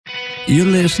You're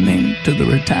listening to the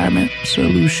Retirement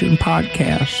Solution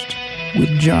Podcast with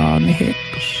John Hicks.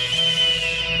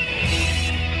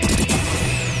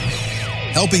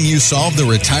 Helping you solve the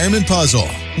retirement puzzle.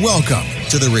 Welcome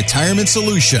to the Retirement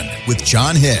Solution with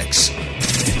John Hicks.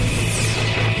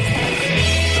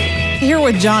 Here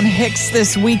with John Hicks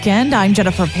this weekend. I'm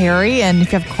Jennifer Perry, and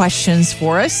if you have questions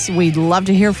for us, we'd love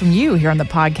to hear from you here on the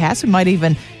podcast. We might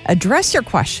even address your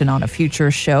question on a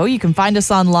future show. You can find us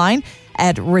online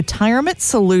at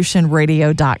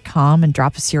retirementsolutionradio.com and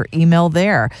drop us your email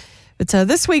there. But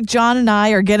this week, John and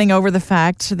I are getting over the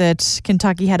fact that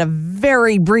Kentucky had a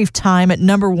very brief time at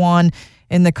number one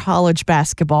in the college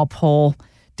basketball poll.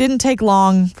 Didn't take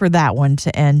long for that one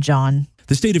to end, John.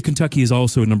 The state of Kentucky is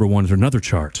also number one on another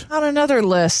chart. On another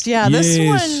list, yeah. This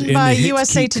one by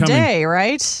USA Today,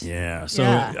 right? Yeah. So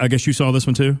I guess you saw this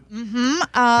one too?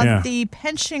 Mm-hmm. The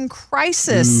pension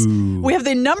crisis. Ooh. We have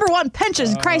the number one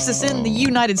pension crisis in the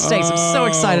United States. I'm so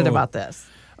excited about this.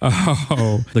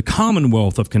 The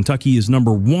Commonwealth of Kentucky is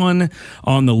number one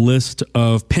on the list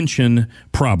of pension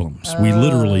problems. We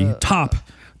literally top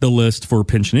the list for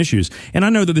pension issues. And I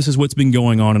know that this is what's been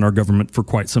going on in our government for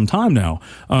quite some time now.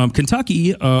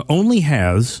 Kentucky only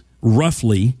has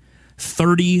roughly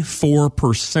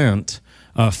 34%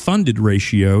 funded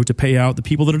ratio to pay out the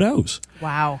people that it owes.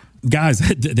 Wow. Guys,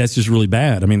 that's just really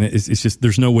bad. I mean, it's just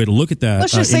there's no way to look at that.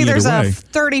 Let's just say there's a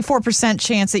 34%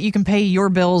 chance that you can pay your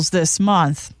bills this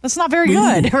month. That's not very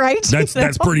good, right?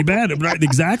 That's pretty bad. Right,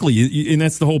 exactly. And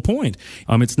that's the whole point.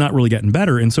 It's not really getting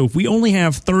better. And so if we only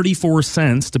have 34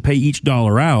 cents to pay each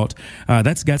dollar out,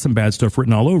 that's got some bad stuff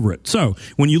written all over it. So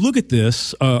when you look at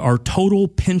this, our total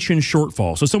pension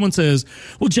shortfall. So someone says,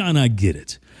 well, John, I get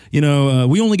it. You know,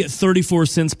 we only get 34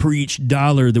 cents per each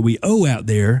dollar that we owe out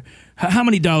there. How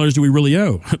many dollars do we really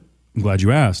owe? I'm glad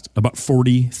you asked. About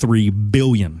 $43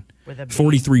 billion.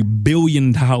 $43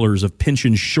 billion of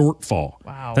pension shortfall.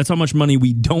 Wow. That's how much money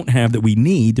we don't have that we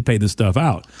need to pay this stuff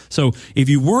out. So if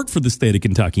you work for the state of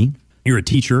Kentucky, you're a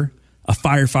teacher, a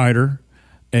firefighter,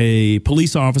 a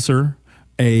police officer,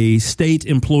 a state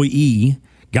employee,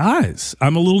 guys,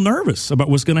 I'm a little nervous about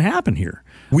what's going to happen here.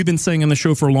 We've been saying on the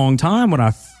show for a long time what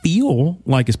I feel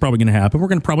like is probably going to happen. We're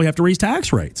going to probably have to raise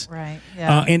tax rates. Right.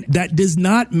 Yeah. And that does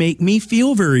not make me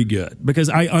feel very good because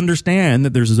I understand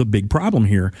that there's a big problem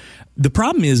here. The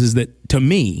problem is that to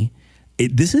me,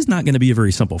 this is not going to be a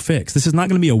very simple fix. This is not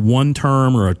going to be a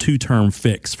one-term or a two-term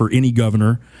fix for any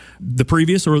governor, the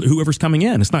previous or whoever's coming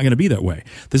in. It's not going to be that way.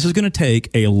 This is going to take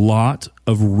a lot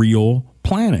of real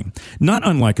planning, not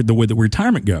unlike the way that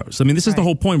retirement goes. I mean, this is the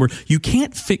whole point where you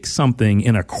can't fix something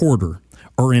in a quarter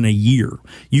or in a year.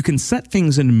 You can set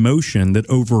things in motion that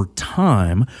over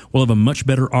time will have a much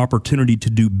better opportunity to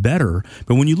do better.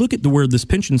 But when you look at where this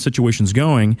pension situation is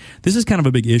going, this is kind of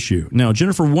a big issue. Now,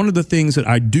 Jennifer, one of the things that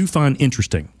I do find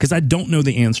interesting, because I don't know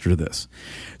the answer to this,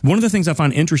 one of the things I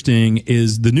find interesting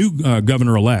is the new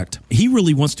governor-elect. He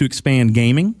really wants to expand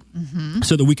gaming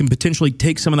so that we can potentially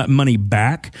take some of that money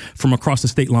back from across the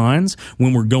state lines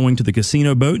when we're going to the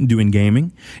casino boat and doing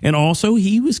gaming. And also,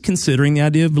 he was considering the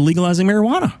idea of legalizing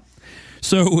marijuana.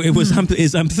 So it was. I'm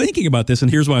thinking about this, and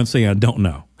here's why I'm saying I don't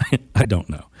know. I don't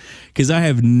know because I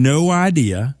have no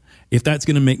idea if that's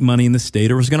going to make money in the state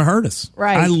or if it's going to hurt us.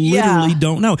 Right. I literally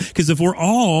don't know because if we're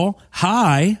all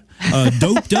high,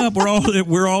 doped up, we're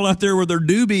all out there with our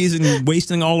doobies and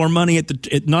wasting all our money at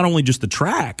not only just the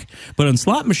track but on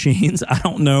slot machines. I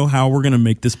don't know how we're going to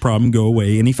make this problem go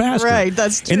away any faster. Right,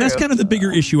 that's true. And that's kind of the bigger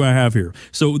issue I have here.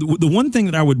 So the one thing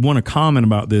that I would want to comment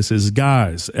about this is,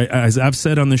 guys, as I've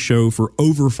said on the show for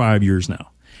over 5 years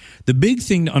now, the big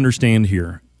thing to understand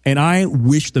here, and I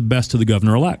wish the best to the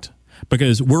governor-elect,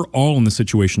 because we're all in the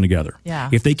situation together. Yeah,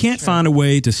 if they can't find a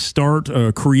way to start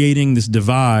creating this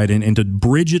divide and to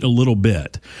bridge it a little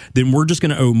bit, then we're just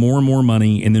going to owe more and more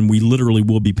money, and then we literally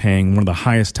will be paying one of the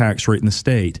highest tax rate in the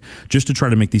state just to try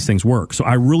to make these things work. So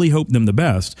I really hope them the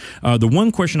best. The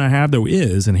one question I have, though,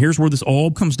 is, and here's where this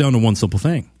all comes down to one simple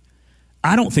thing.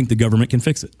 I don't think the government can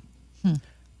fix it.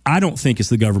 I don't think it's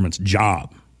the government's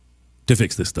job to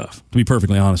fix this stuff, to be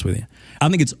perfectly honest with you. I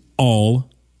think it's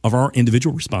all of our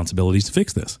individual responsibilities to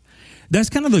fix this.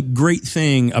 That's kind of the great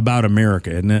thing about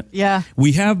America, isn't it? Yeah.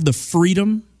 We have the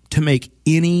freedom to make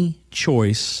any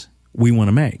choice we want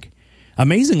to make.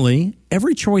 Amazingly,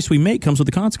 every choice we make comes with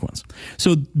a consequence.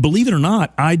 So believe it or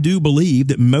not, I do believe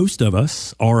that most of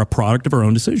us are a product of our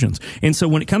own decisions. And so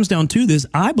when it comes down to this,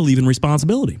 I believe in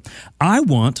responsibility. I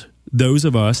want those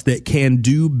of us that can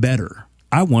do better.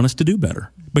 I want us to do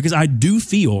better. because I do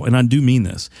feel, and I do mean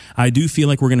this, I do feel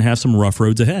like we're going to have some rough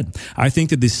roads ahead. I think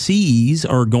that the seas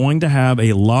are going to have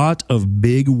a lot of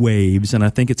big waves, and I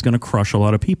think it's going to crush a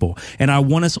lot of people. And I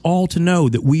want us all to know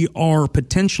that we are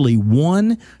potentially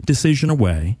one decision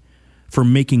away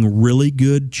from making really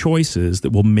good choices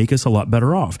that will make us a lot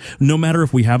better off. No matter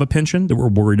if we have a pension that we're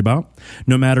worried about,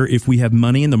 no matter if we have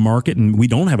money in the market and we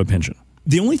don't have a pension.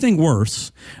 The only thing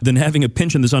worse than having a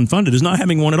pension that's unfunded is not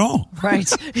having one at all.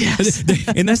 Right. Yes.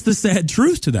 And that's the sad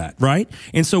truth to that, right?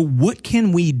 And so what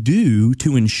can we do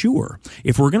to ensure,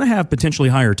 if we're going to have potentially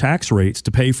higher tax rates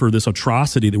to pay for this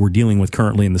atrocity that we're dealing with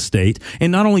currently in the state,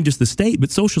 and not only just the state, but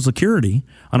Social Security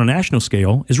on a national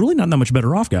scale is really not that much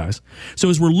better off, guys. So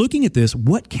as we're looking at this,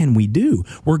 what can we do?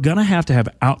 We're going to have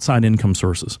outside income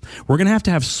sources. We're going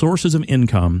to have sources of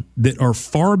income that are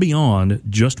far beyond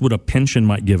just what a pension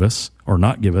might give us or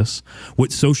not give us,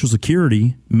 what Social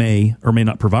Security may or may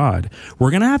not provide.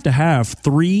 We're going to have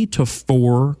 3 to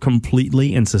 4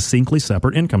 completely and succinctly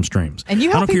separate income streams. And you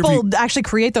help people actually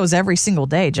create those every single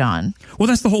day, John. Well,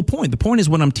 that's the whole point. The point is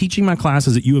when I'm teaching my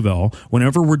classes at U of L,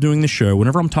 whenever we're doing the show,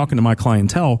 whenever I'm talking to my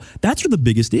clientele, that's the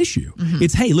biggest issue. Mm-hmm.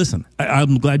 It's, hey, listen,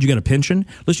 I'm glad you got a pension.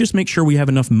 Let's just make sure we have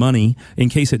enough money in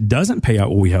case it doesn't pay out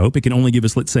what we hope. It can only give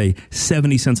us, let's say,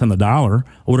 70 cents on the dollar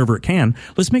or whatever it can.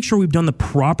 Let's make sure we've done the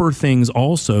proper things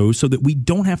also so that we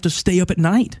don't have to stay up at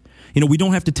night. We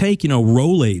don't have to take,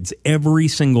 Rolaids every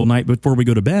single night before we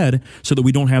go to bed so that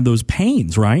we don't have those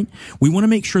pains, right? We want to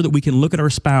make sure that we can look at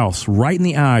our spouse right in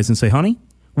the eyes and say, honey,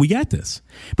 we got this.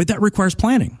 But that requires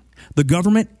planning. The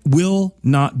government will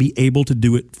not be able to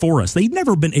do it for us. They've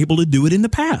never been able to do it in the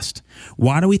past.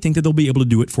 Why do we think that they'll be able to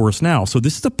do it for us now? So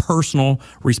this is a personal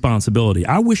responsibility.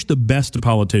 I wish the best of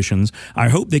politicians. I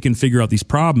hope they can figure out these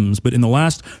problems. But in the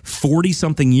last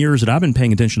 40-something years that I've been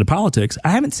paying attention to politics, I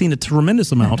haven't seen a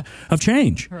tremendous amount of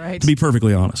change, right, to be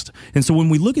perfectly honest. And so when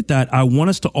we look at that, I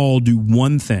want us to all do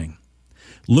one thing.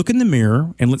 Look in the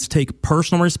mirror and let's take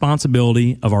personal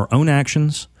responsibility of our own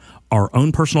actions, our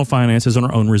own personal finances, and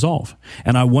our own resolve.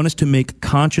 And I want us to make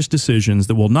conscious decisions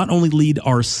that will not only lead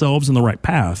ourselves in the right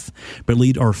path, but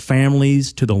lead our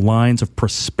families to the lines of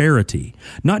prosperity.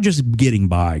 Not just getting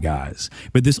by, guys,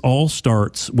 but this all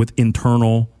starts with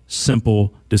internal,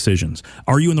 simple decisions.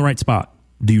 Are you in the right spot?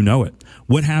 Do you know it?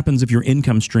 What happens if your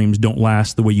income streams don't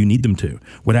last the way you need them to?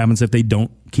 What happens if they don't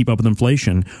keep up with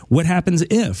inflation? What happens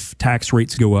if tax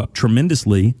rates go up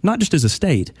tremendously, not just as a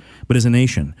state, but as a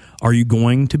nation? Are you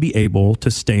going to be able to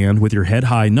stand with your head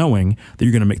high knowing that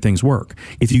you're going to make things work?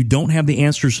 If you don't have the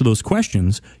answers to those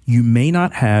questions, you may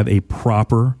not have a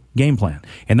proper game plan.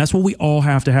 And that's what we all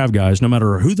have to have, guys, no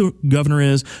matter who the governor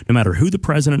is, no matter who the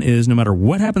president is, no matter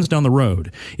what happens down the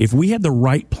road. If we have the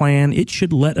right plan, it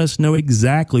should let us know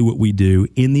exactly what we do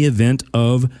in the event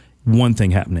of one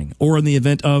thing happening, or in the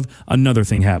event of another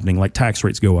thing happening, like tax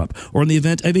rates go up, or in the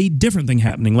event of a different thing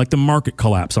happening, like the market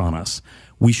collapse on us.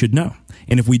 We should know.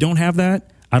 And if we don't have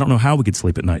that, I don't know how we could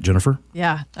sleep at night, Jennifer.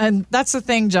 Yeah, and that's the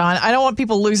thing, John. I don't want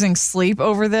people losing sleep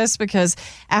over this because,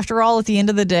 after all, at the end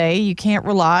of the day, you can't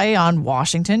rely on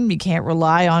Washington. You can't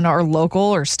rely on our local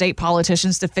or state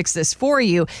politicians to fix this for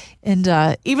you.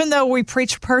 And even though we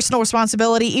preach personal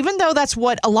responsibility, even though that's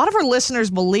what a lot of our listeners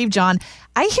believe, John,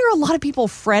 I hear a lot of people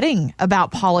fretting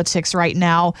about politics right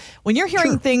now. When you're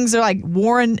hearing things like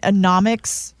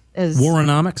Warrenomics,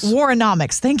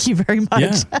 Warrenomics. Thank you very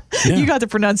much. Yeah. You got the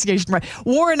pronunciation right.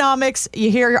 Warrenomics.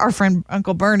 You hear our friend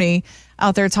Uncle Bernie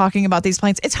out there talking about these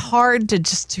planes. It's hard to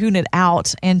just tune it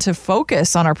out and to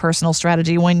focus on our personal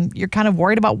strategy when you're kind of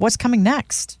worried about what's coming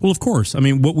next. Well, of course. I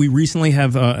mean, what we recently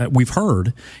have, we've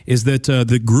heard is that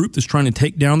the group that's trying to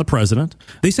take down the president,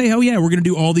 they say, oh yeah, we're going to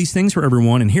do all these things for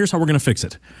everyone, and here's how we're going to fix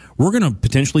it. We're going to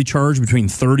potentially charge between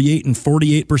 38 and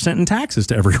 48% in taxes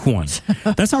to everyone.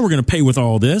 That's how we're going to pay with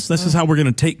all this. This is how we're going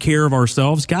to take care of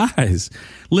ourselves. Guys,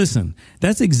 listen,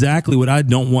 that's exactly what I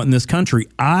don't want in this country.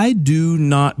 I do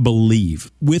not believe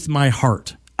with my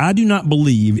heart, I do not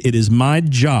believe it is my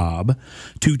job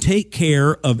to take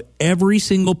care of every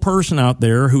single person out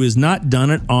there who has not done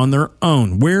it on their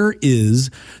own. Where is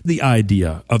the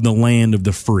idea of the land of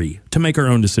the free to make our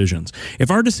own decisions? If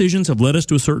our decisions have led us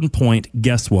to a certain point,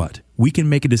 guess what? We can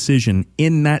make a decision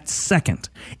in that second,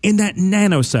 in that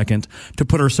nanosecond, to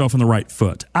put ourselves on the right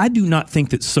foot. I do not think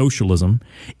that socialism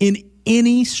in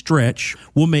any stretch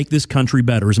will make this country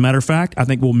better. As a matter of fact, I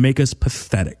think will make us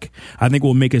pathetic. I think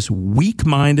will make us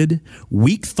weak-minded,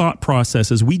 weak thought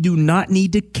processes. We do not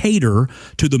need to cater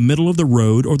to the middle of the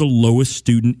road or the lowest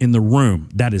student in the room.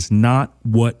 That is not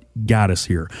what got us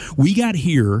here. We got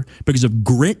here because of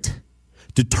grit,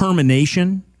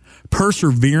 determination,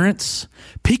 perseverance,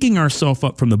 picking ourselves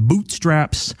up from the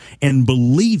bootstraps, and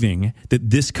believing that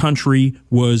this country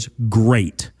was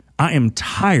great. I am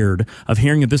tired of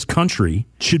hearing that this country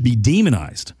should be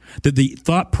demonized, that the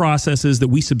thought processes that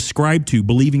we subscribe to,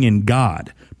 believing in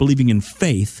God, believing in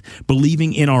faith,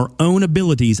 believing in our own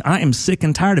abilities, I am sick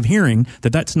and tired of hearing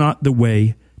that that's not the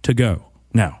way to go.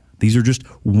 Now, these are just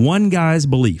one guy's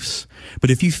beliefs.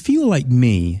 But if you feel like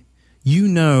me, you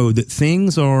know that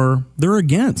they're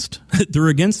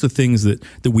against the things that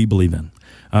we believe in.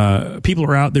 People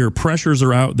are out there, pressures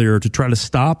are out there to try to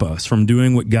stop us from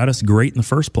doing what got us great in the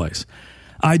first place.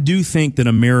 I do think that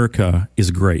America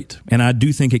is great, and I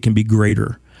do think it can be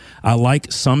greater. I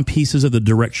like some pieces of the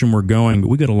direction we're going, but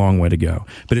we got a long way to go.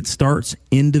 But it starts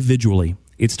individually.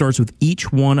 It starts with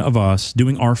each one of us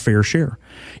doing our fair share.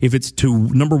 If it's to,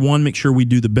 number one, make sure we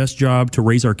do the best job to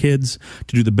raise our kids,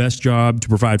 to do the best job to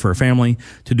provide for our family,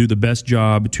 to do the best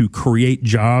job to create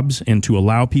jobs and to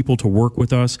allow people to work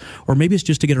with us, or maybe it's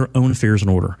just to get our own affairs in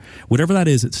order. Whatever that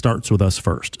is, it starts with us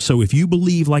first. So if you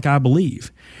believe like I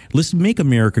believe, let's make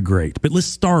America great, but let's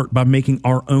start by making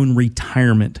our own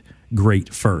retirement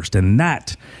great first. And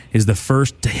that is the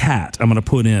first hat I'm going to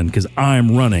put in because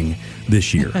I'm running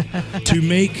this year. To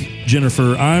make,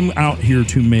 Jennifer, I'm out here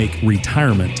to make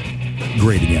retirement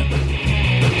great again.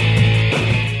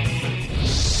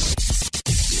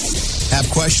 Have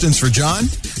questions for John?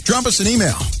 Drop us an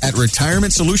email at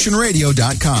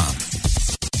retirementsolutionradio.com.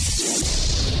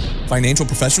 Financial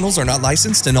professionals are not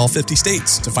licensed in all 50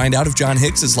 states. To find out if John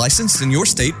Hicks is licensed in your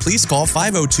state, please call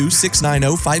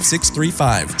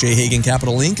 502-690-5635. J. Hagan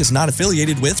Capital Inc. is not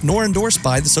affiliated with nor endorsed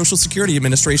by the Social Security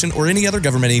Administration or any other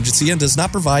government agency and does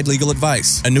not provide legal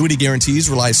advice. Annuity guarantees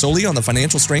rely solely on the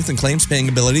financial strength and claims paying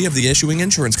ability of the issuing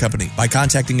insurance company. By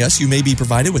contacting us, you may be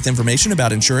provided with information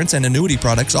about insurance and annuity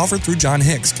products offered through John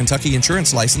Hicks, Kentucky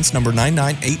Insurance License number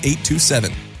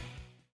 998827.